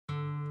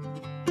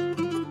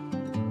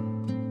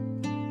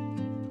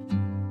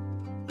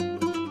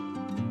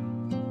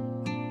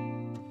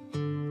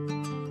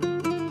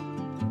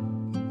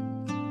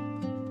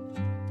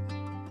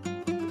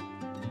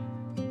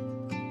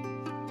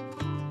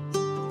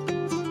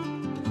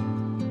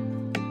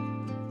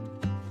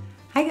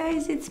Hi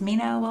guys, it's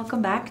Mina.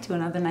 Welcome back to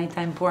another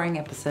nighttime pouring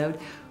episode.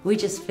 We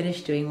just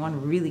finished doing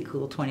one really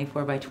cool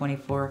 24 by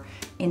 24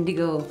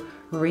 indigo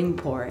ring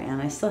pour,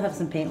 and I still have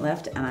some paint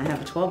left, and I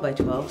have a 12 by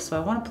 12, so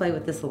I want to play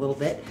with this a little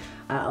bit.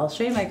 I'll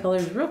show you my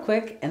colors real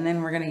quick, and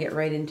then we're going to get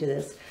right into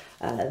this.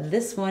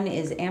 This one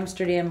is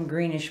Amsterdam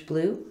Greenish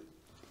Blue.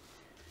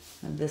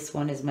 And this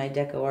one is my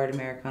DecoArt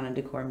Americana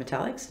Decor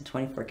Metallics,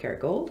 24 karat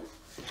gold.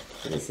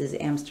 This is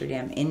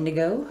Amsterdam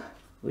Indigo,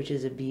 which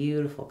is a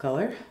beautiful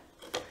color.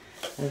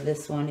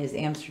 This one is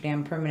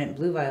Amsterdam Permanent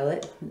Blue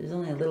Violet. There's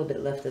only a little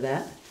bit left of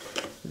that.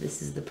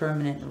 This is the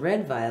Permanent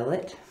Red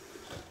Violet.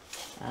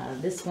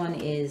 This one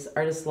is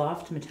Artist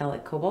Loft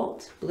Metallic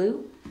Cobalt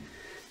Blue.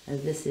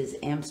 This is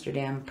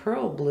Amsterdam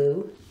Pearl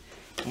Blue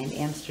and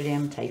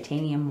Amsterdam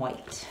Titanium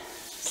White.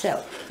 So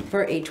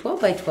for a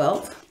 12 by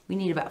 12, we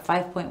need about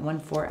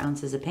 5.14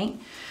 ounces of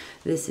paint.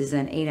 This is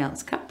an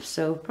 8-ounce cup,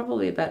 so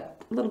probably about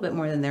a little bit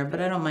more than there, but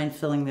I don't mind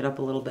filling it up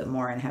a little bit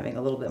more and having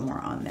a little bit more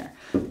on there.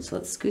 So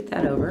let's scoot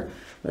that over.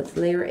 Let's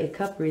layer a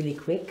cup really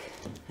quick.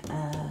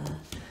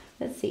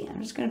 Let's see, I'm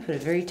just gonna put a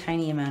very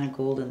tiny amount of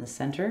gold in the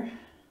center.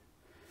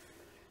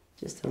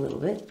 Just a little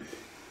bit,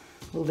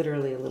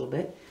 literally a little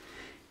bit.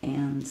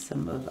 And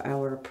some of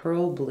our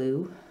pearl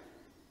blue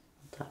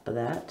on top of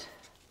that.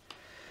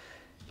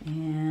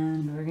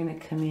 And we're gonna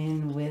come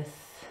in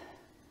with,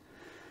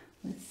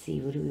 let's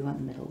see, what do we want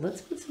in the middle?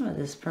 Let's put some of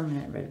this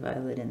permanent red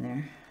violet in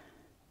there.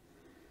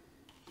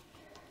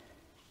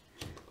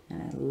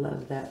 And I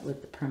love that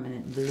with the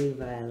permanent blue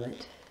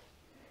violet.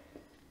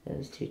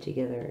 Those two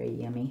together are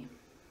yummy.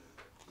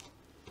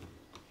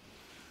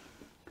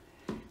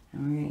 And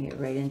we're gonna get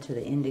right into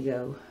the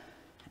indigo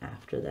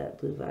after that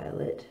blue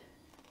violet.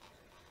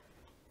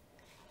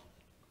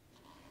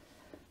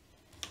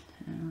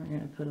 And we're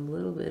gonna put a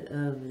little bit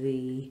of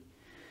the,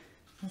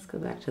 let's go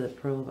back to the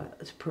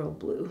pearl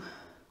blue.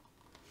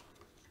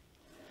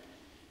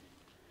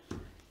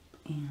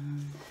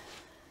 And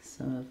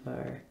some of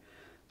our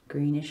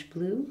greenish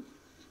blue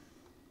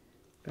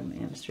from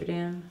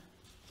Amsterdam.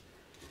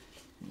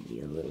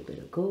 Maybe a little bit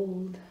of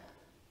gold.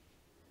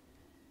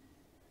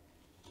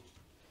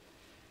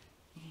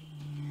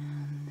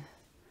 And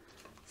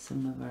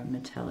some of our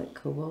metallic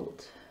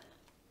cobalt.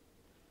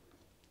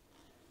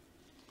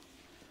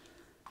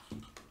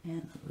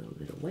 And a little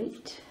bit of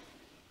white.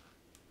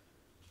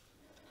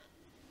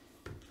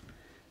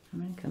 I'm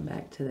going to come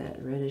back to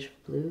that reddish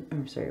blue,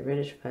 I'm sorry,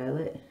 reddish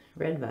violet,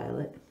 red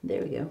violet.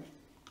 There we go.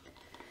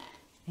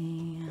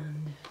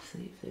 And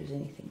see if there's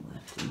anything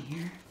left in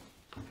here.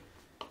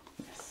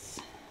 Yes.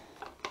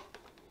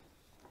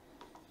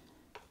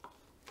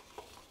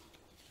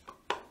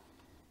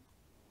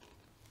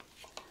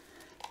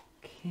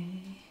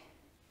 Okay.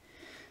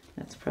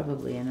 That's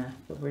probably enough,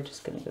 but we're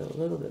just going to go a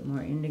little bit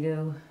more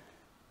indigo.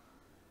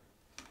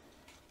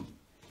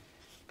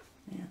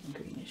 And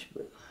greenish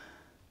blue.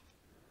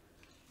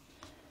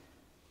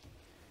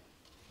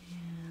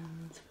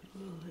 And let's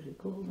put a little bit of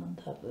gold on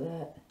top of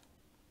that.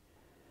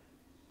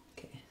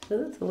 So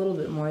that's a little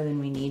bit more than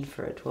we need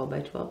for a 12 by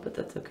 12, but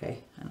that's okay.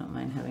 I don't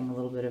mind having a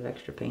little bit of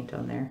extra paint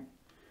on there.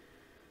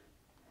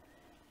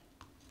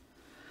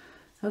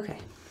 Okay.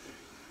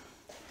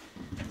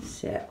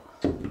 So,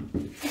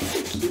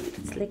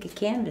 it's like a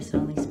canvas,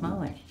 only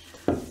smaller.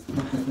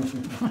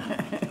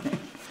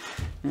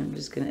 I'm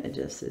just going to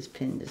adjust this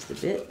pin just a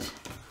bit.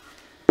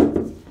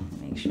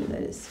 Make sure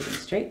that is sitting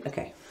straight.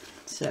 Okay,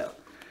 so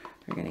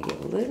we're going to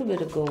get a little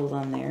bit of gold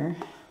on there.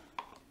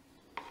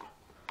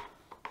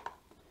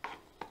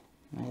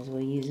 Might as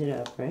well use it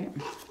up, right?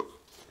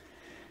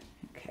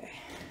 Okay.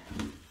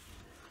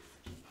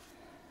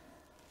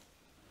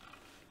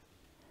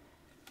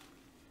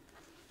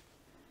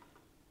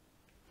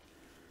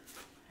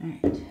 All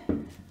right.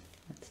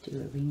 Let's do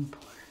a ring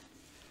pour.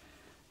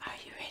 Are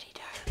you ready,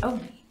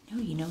 darling? Oh,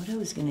 no, you know what I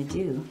was going to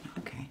do?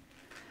 Okay.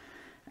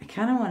 I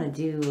kind of want to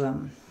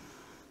do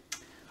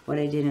what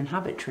I did in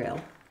Hobbit Trail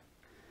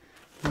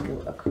and go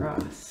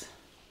across.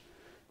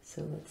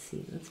 So let's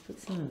see. Let's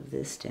put some of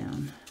this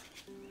down.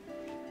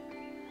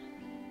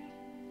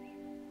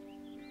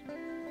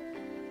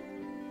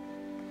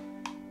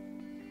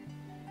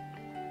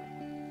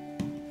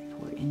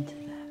 Into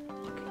that.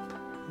 Okay.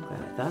 I'm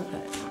glad I thought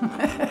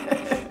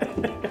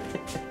that.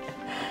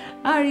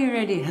 Are you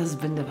ready,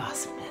 husband of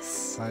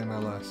awesomeness? I'm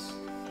LS.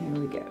 Here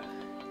we go.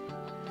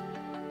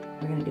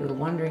 We're going to do a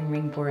wandering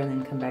ring pour and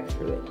then come back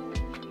through it.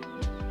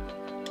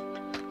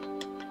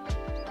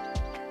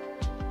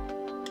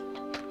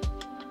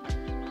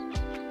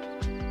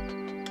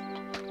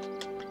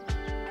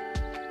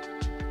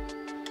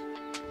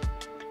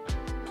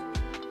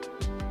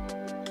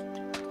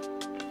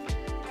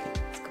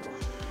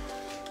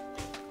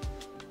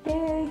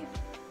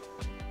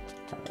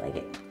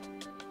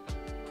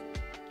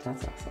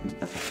 That's awesome.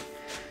 Okay.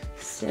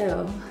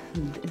 So,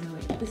 no,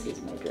 wait, this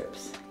is my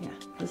drips. Yeah,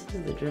 this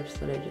is the drips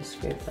that I just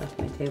scraped off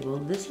my table.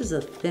 This is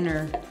a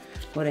thinner,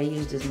 what I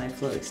used as my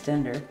flow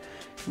extender.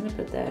 I'm gonna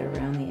put that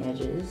around the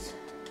edges.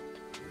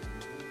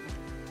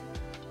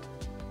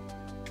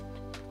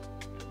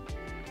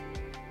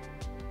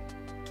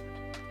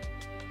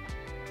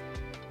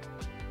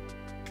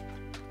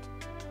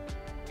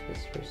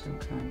 just for some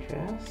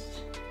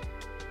contrast.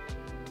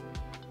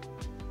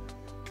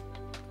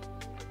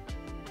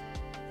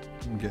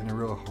 I'm getting a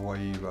real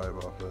Hawaii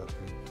vibe off that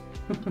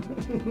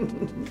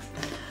thing.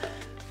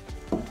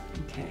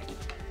 Okay,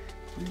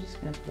 I'm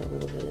just gonna put a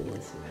little bit of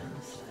this around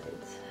the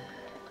sides.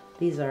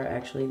 These are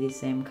actually these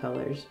same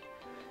colors.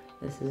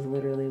 This is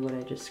literally what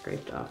I just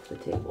scraped off the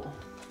table.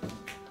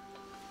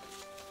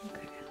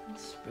 Okay,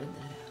 let's spread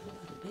that out a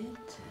little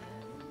bit.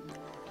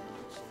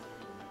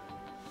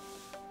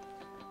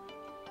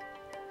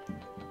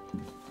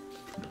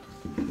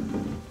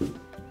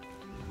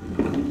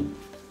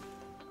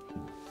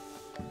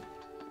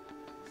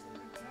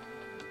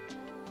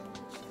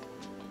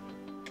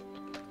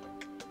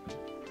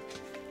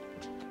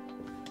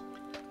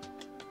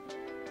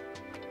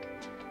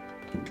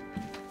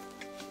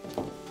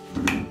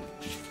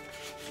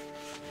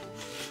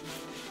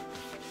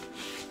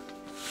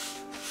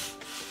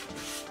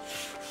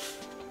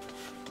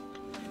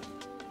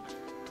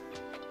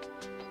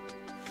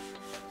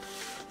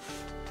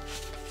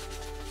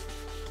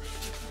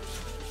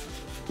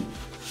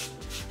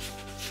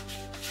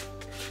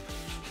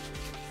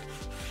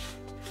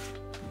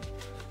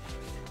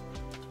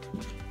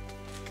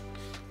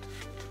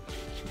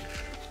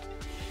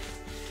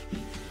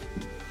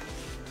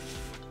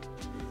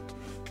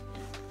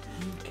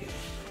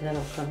 Is that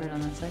all covered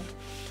on that side?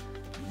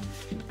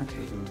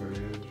 Okay. To the very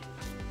edge.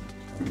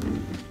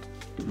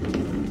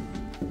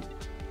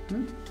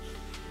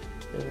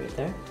 Is it right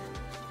there?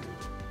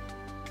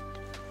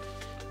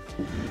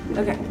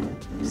 Okay,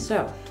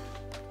 so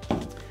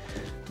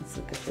let's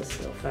look at this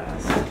real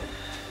fast.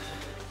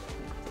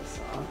 Knock this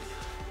off.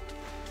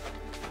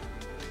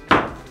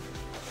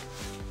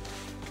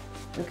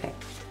 Okay,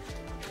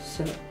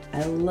 so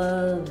I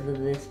love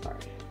this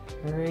part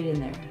right in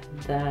there.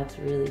 That's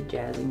really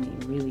jazzing me,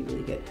 really,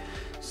 really good.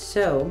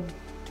 So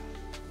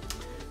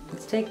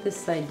let's take this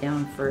side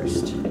down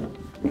first.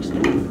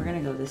 Actually, we're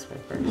gonna go this way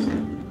first.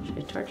 Should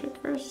I torch it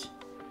first?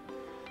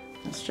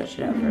 Let's stretch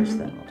it out first,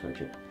 then we'll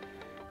torch it.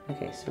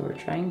 Okay, so we're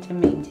trying to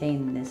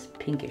maintain this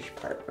pinkish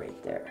part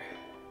right there.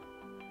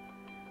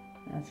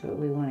 That's what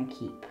we want to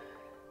keep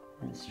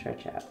and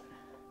stretch out.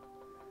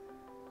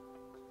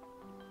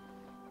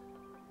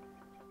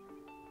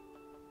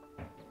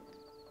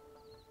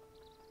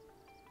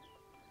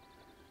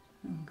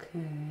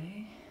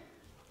 Okay,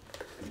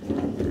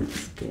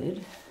 that's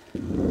good.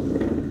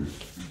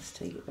 Let's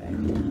take it back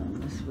down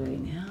this way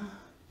now.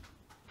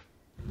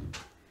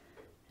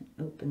 And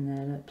open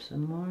that up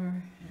some more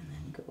and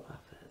then go off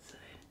that side.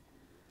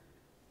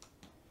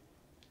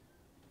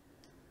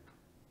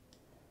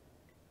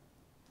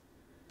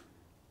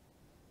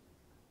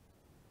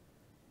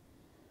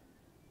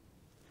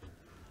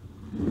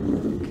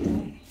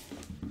 Okay.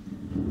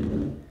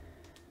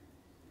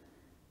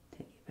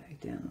 Take it back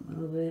down a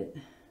little bit.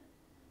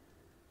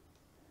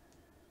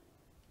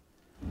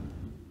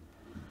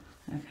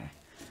 Okay,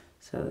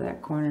 so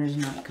that corner is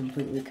not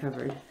completely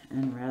covered,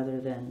 and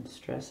rather than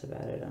stress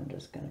about it, I'm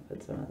just going to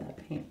put some of that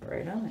paint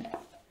right on it.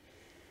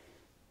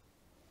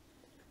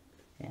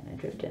 And I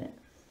dripped in it.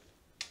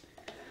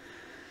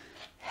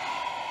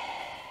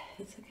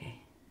 It's okay.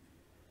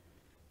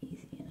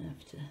 Easy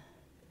enough to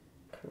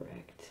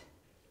correct.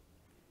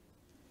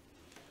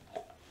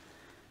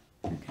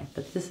 Okay,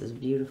 but this is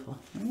beautiful.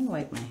 Let me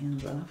wipe my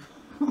hands off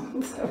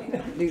so we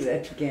don't do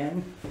that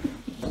again.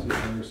 There's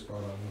another spot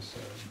on this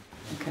side.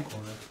 Okay.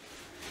 Corner.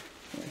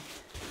 Here.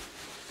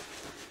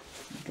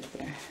 Look at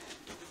there.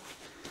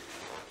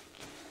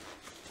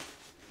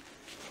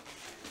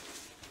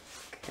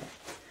 Okay.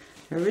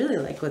 I really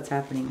like what's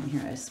happening in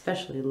here. I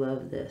especially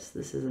love this.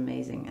 This is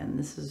amazing, and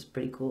this is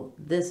pretty cool.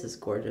 This is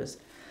gorgeous.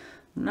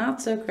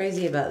 Not so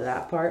crazy about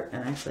that part,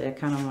 and actually I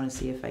kind of want to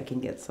see if I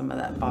can get some of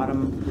that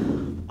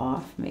bottom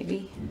off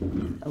maybe,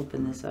 and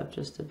open this up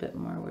just a bit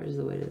more. Where's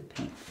the weight of the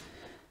paint?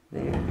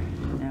 There.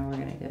 Now we're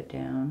going to go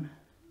down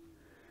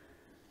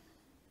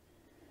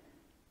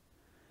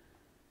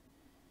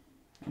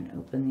and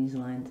open these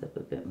lines up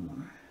a bit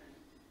more.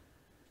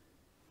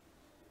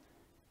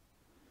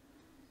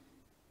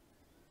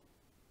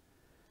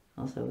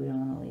 Also, we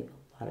don't want to leave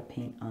a lot of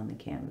paint on the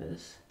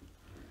canvas.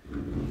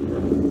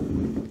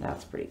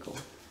 That's pretty cool.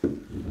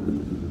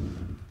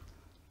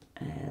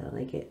 I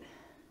like it.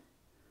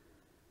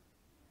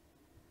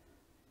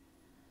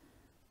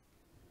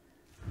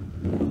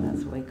 Yeah,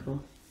 that's way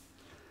cool.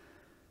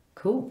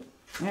 Cool.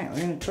 All right, we're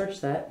going to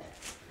torch that,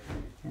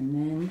 and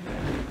then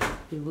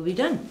we will be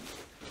done.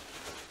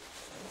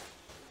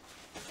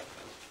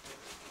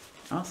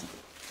 Awesome.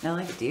 I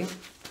like it, do you?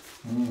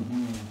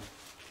 Mm-hmm.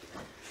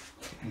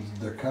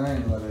 The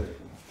kind let it.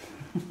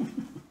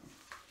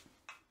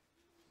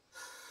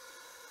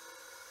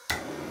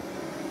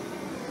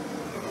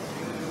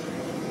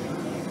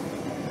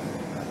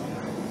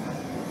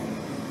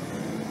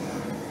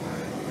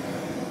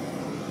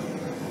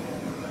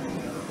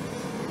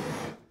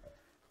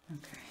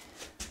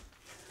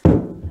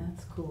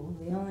 Cool.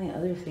 The only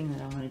other thing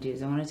that I want to do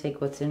is I want to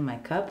take what's in my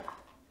cup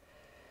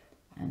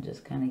and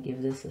just kind of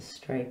give this a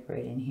stripe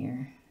right in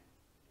here.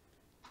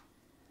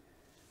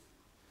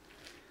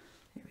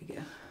 There we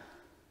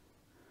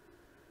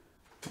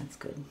That's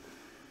good.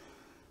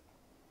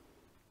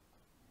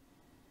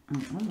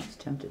 I'm almost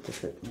tempted to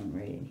put one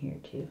right in here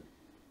too.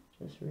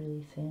 Just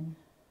really thin.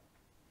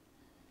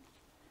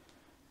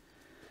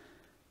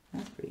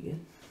 That's pretty good.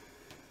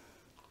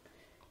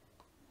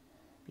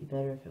 Be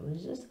better if it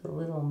was just a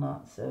little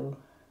not so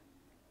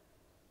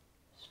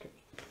straight.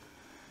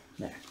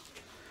 There.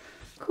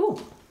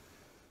 Cool.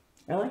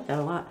 I like that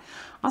a lot.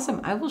 Awesome.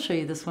 I will show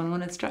you this one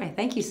when it's dry.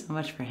 Thank you so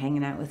much for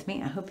hanging out with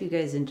me. I hope you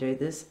guys enjoyed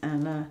this.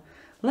 And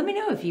let me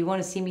know if you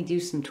want to see me do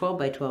some 12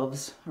 by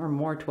 12s or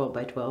more 12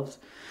 by 12s.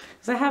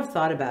 Because I have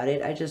thought about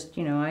it. I just,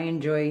 you know, I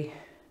enjoy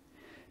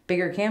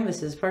bigger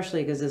canvases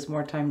partially because it's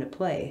more time to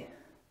play.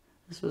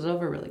 This was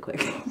over really quick.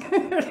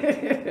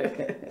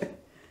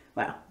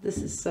 Wow, this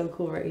is so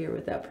cool right here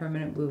with that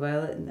permanent blue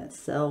violet and that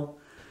cell.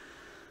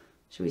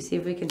 Should we see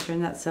if we can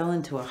turn that cell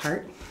into a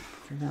heart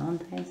for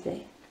Valentine's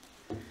Day?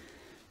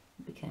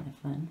 It'd be kind of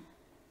fun.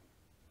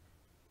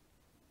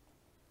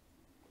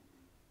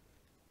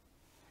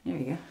 There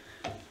you go.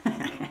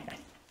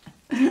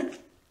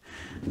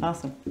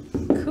 Awesome.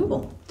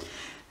 Cool.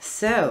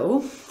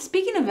 So,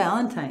 speaking of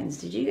Valentine's,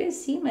 did you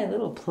guys see my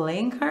little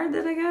playing card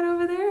that I got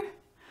over there?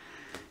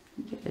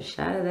 Get a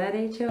shot of that,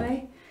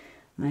 HOA.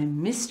 My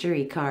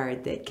mystery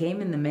card that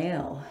came in the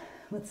mail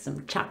with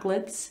some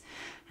chocolates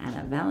and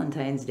a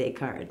Valentine's Day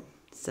card.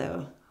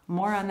 So,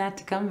 more on that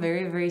to come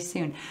very, very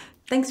soon.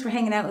 Thanks for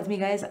hanging out with me,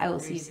 guys. I will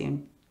see you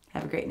soon.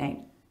 Have a great night.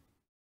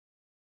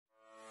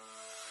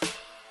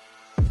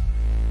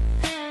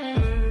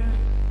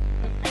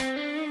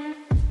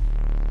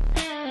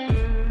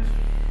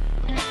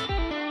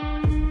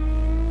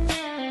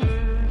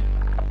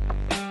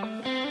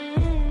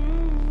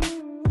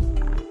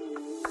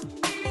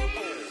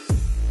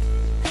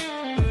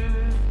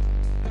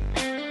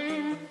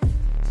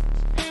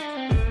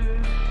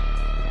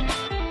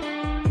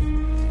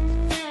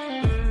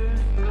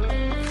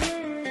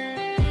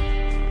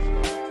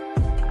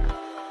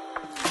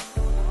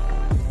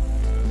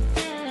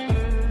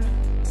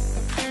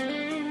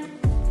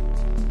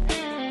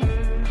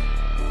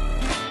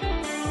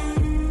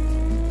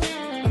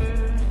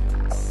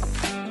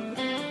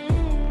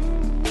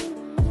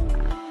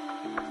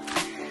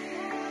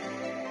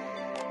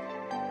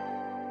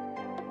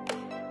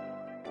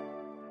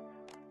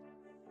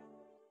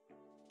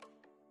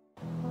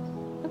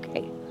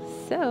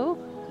 So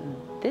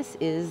this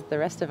is the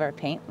rest of our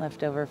paint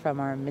left over from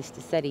our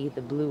Mysticeti,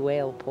 the blue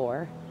whale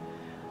pour.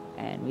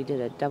 And we did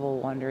a double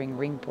wandering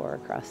ring pour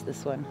across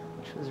this one,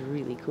 which was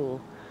really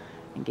cool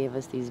and gave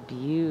us these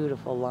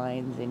beautiful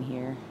lines in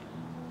here.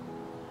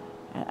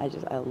 And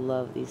I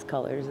love these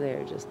colors.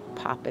 They're just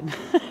popping.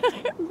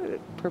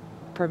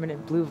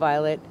 Permanent blue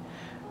violet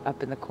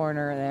up in the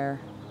corner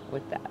there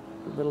with that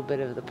little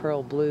bit of the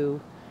pearl blue,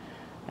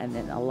 and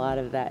then a lot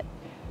of that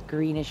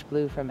greenish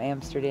blue from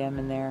Amsterdam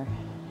in there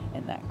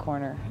in that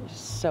corner. It's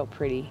so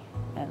pretty.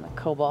 And the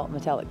cobalt,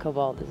 metallic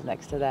cobalt is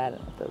next to that,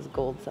 and those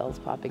gold cells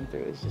popping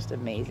through is just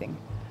amazing.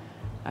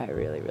 I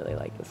really, really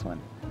like this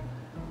one.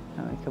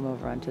 I'm gonna come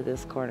over onto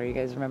this corner. You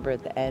guys remember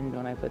at the end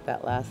when I put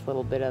that last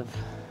little bit of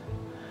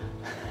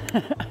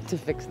to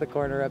fix the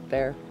corner up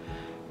there?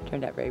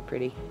 Turned out very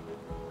pretty.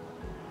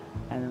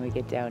 And then we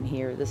get down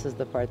here. This is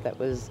the part that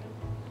was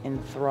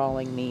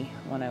enthralling me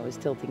when I was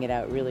tilting it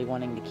out, really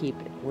wanting to keep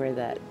it where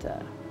that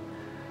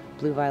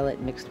blue violet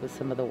mixed with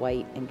some of the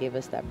white and gave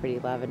us that pretty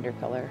lavender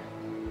color.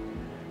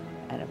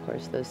 And of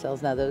course those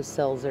cells, now those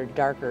cells are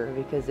darker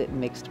because it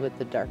mixed with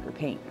the darker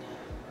paint.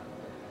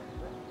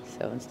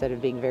 So instead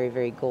of being very,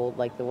 very gold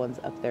like the ones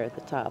up there at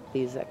the top,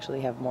 these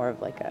actually have more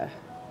of like a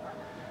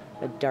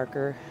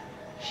darker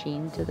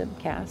sheen to them,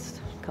 cast,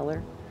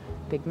 color,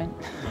 pigment.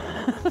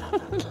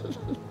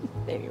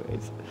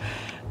 Anyways,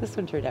 this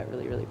one turned out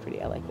really, really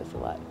pretty. I like this a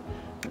lot.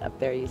 And up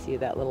there you see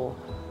that little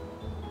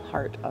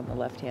heart on the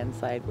left-hand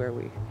side where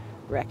we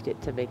wrecked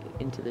it to make it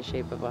into the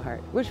shape of a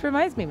heart. Which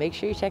reminds me, make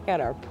sure you check out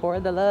our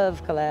Pour the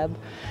Love collab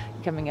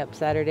coming up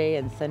Saturday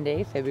and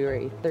Sunday,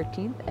 February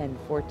 13th and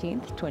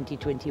 14th,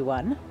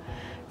 2021.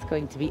 It's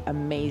going to be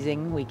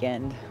amazing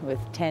weekend with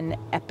 10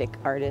 epic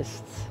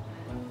artists,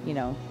 you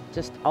know,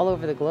 just all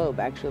over the globe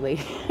actually.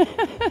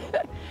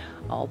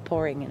 All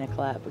pouring in a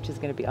collab, which is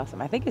going to be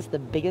awesome. I think it's the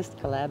biggest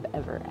collab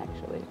ever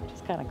actually, which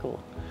is kind of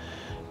cool.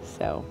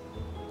 So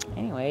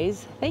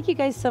anyways, thank you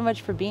guys so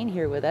much for being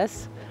here with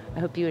us. I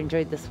hope you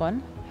enjoyed this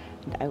one,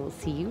 and I will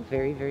see you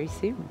very, very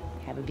soon.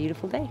 Have a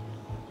beautiful day.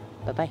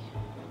 Bye-bye.